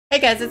Hey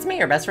guys, it's me,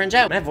 your best friend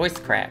Joe. My voice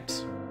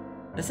cracked.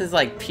 This is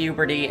like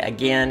puberty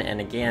again and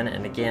again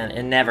and again.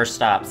 It never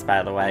stops,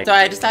 by the way. So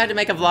I decided to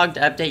make a vlog to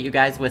update you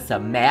guys with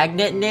some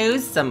magnet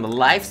news, some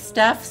life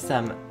stuff,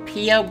 some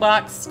P.O.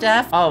 box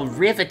stuff, all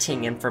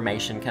riveting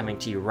information coming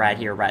to you right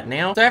here, right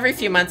now. So every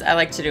few months, I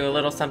like to do a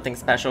little something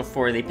special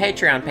for the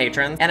Patreon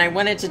patrons, and I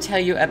wanted to tell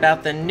you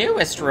about the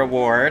newest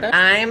reward.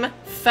 I'm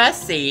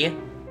Fussy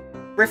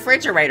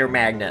refrigerator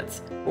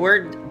magnets.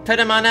 Or put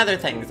them on other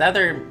things,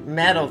 other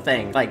metal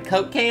things, like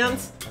Coke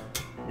cans.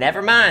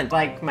 Never mind.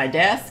 Like my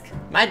desk.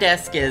 My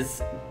desk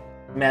is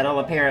metal,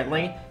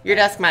 apparently. Your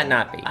desk might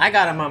not be. I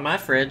got them on my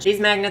fridge. These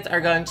magnets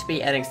are going to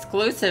be an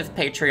exclusive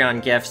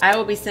Patreon gift. I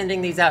will be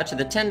sending these out to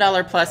the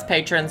 $10 plus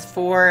patrons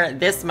for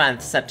this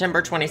month,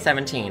 September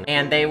 2017.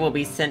 And they will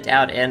be sent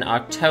out in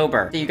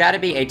October. So you gotta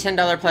be a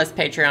 $10 plus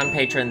Patreon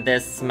patron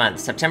this month,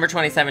 September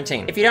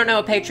 2017. If you don't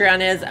know what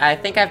Patreon is, I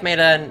think I've made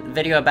a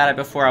video about it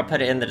before. I'll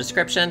put it in the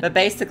description. But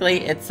basically,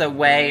 it's a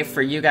way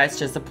for you guys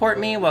to support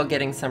me while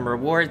getting some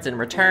rewards in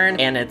return.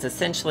 And it's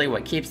essentially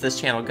what keeps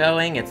this channel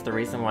going. It's the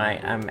reason why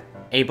I'm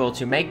able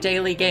to make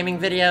daily gaming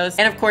videos.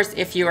 And of course,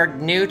 if you are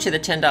new to the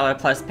 $10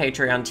 plus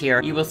Patreon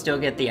tier, you will still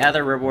get the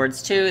other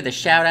rewards too, the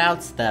shout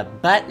outs, the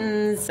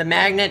buttons. The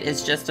magnet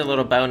is just a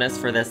little bonus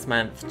for this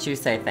month to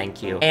say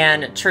thank you.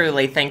 And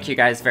truly, thank you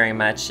guys very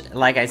much.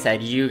 Like I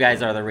said, you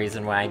guys are the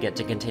reason why I get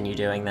to continue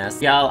doing this.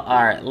 Y'all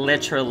are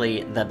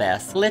literally the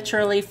best.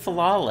 Literally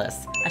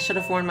flawless. I should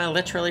have worn my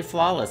literally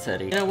flawless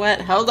hoodie. You know what?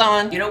 Hold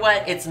on. You know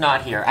what? It's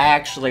not here. I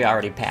actually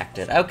already packed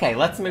it. Okay,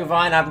 let's move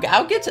on.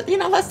 I'll get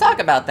to, let's talk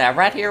about that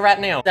right here, right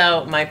now.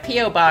 So my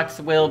P.O.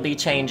 box will be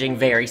changing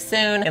very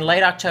soon. In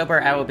late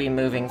October, I will be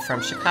moving from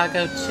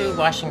Chicago to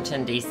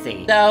Washington,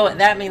 D.C. So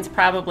that means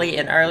probably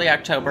in early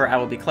October, I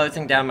will be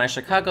closing down my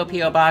Chicago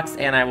P.O. box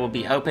and I will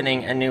be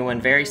opening a new one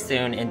very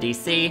soon in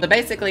D.C. So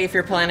basically, if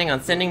you're planning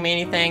on sending me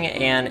anything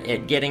and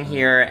it getting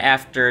here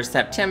after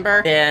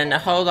September, then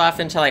hold off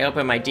until I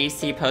open my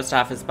D.C. post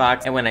office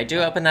box. And when I do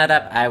open that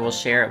up, I will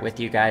share it with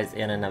you guys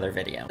in another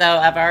video. So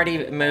I've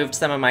already moved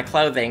some of my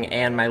clothing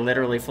and my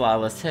literally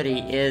flawless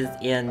hoodie is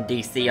in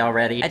DC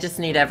already. I just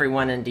need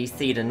everyone in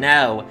DC to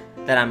know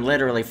that I'm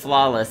literally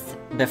flawless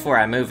before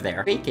I move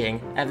there.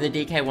 Speaking of the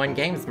DK1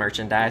 Games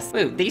merchandise,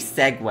 ooh, these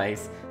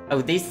segues.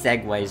 Oh, these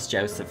segues,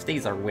 Joseph,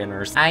 these are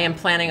winners. I am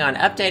planning on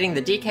updating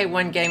the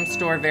DK1 Game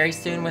Store very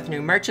soon with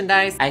new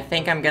merchandise. I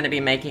think I'm gonna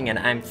be making an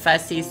I'm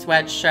Fussy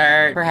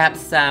sweatshirt, perhaps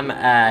some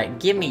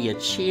Give Me a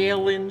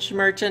Challenge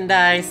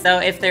merchandise. So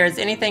if there's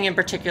anything in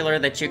particular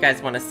that you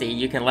guys wanna see,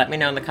 you can let me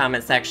know in the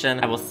comment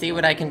section. I will see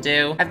what I can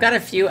do. I've got a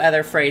few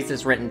other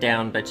phrases written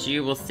down, but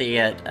you will see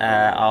it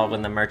all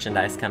when the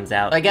merchandise comes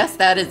out. I guess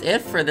that is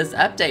it for this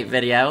update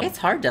video. It's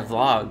hard to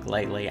vlog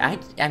lately.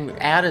 I'm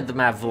out of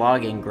my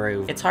vlogging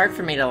groove. It's hard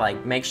for me to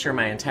like make sure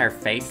my entire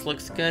face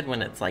looks good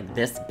when it's like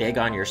this big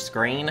on your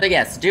screen. So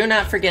yes, do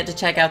not forget to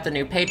check out the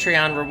new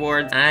Patreon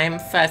rewards. I'm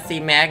Fussy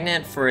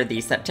Magnet for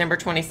the September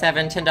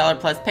 27 $10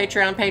 plus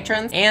Patreon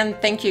patrons.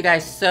 And thank you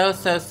guys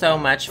so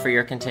much for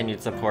your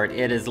continued support.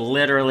 It is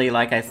literally,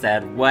 like I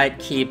said, what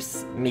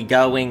keeps me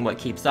going, what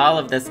keeps all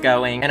of this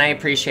going, and I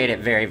appreciate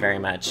it very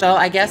much. So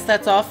I guess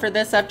that's all for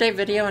this update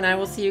video, and I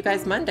will see you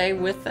guys Monday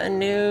with a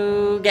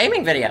new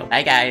gaming video.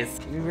 Bye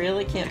guys. You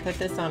really can't put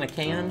this on a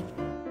can?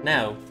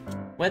 No.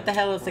 What the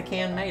hell is the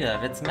can made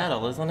of? It's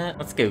metal, isn't it?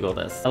 Let's Google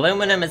this.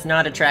 Aluminum is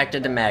not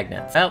attracted to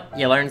magnets. Well,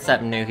 you learn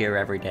something new here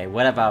every day.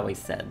 What I've always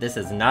said. This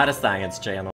is not a science channel.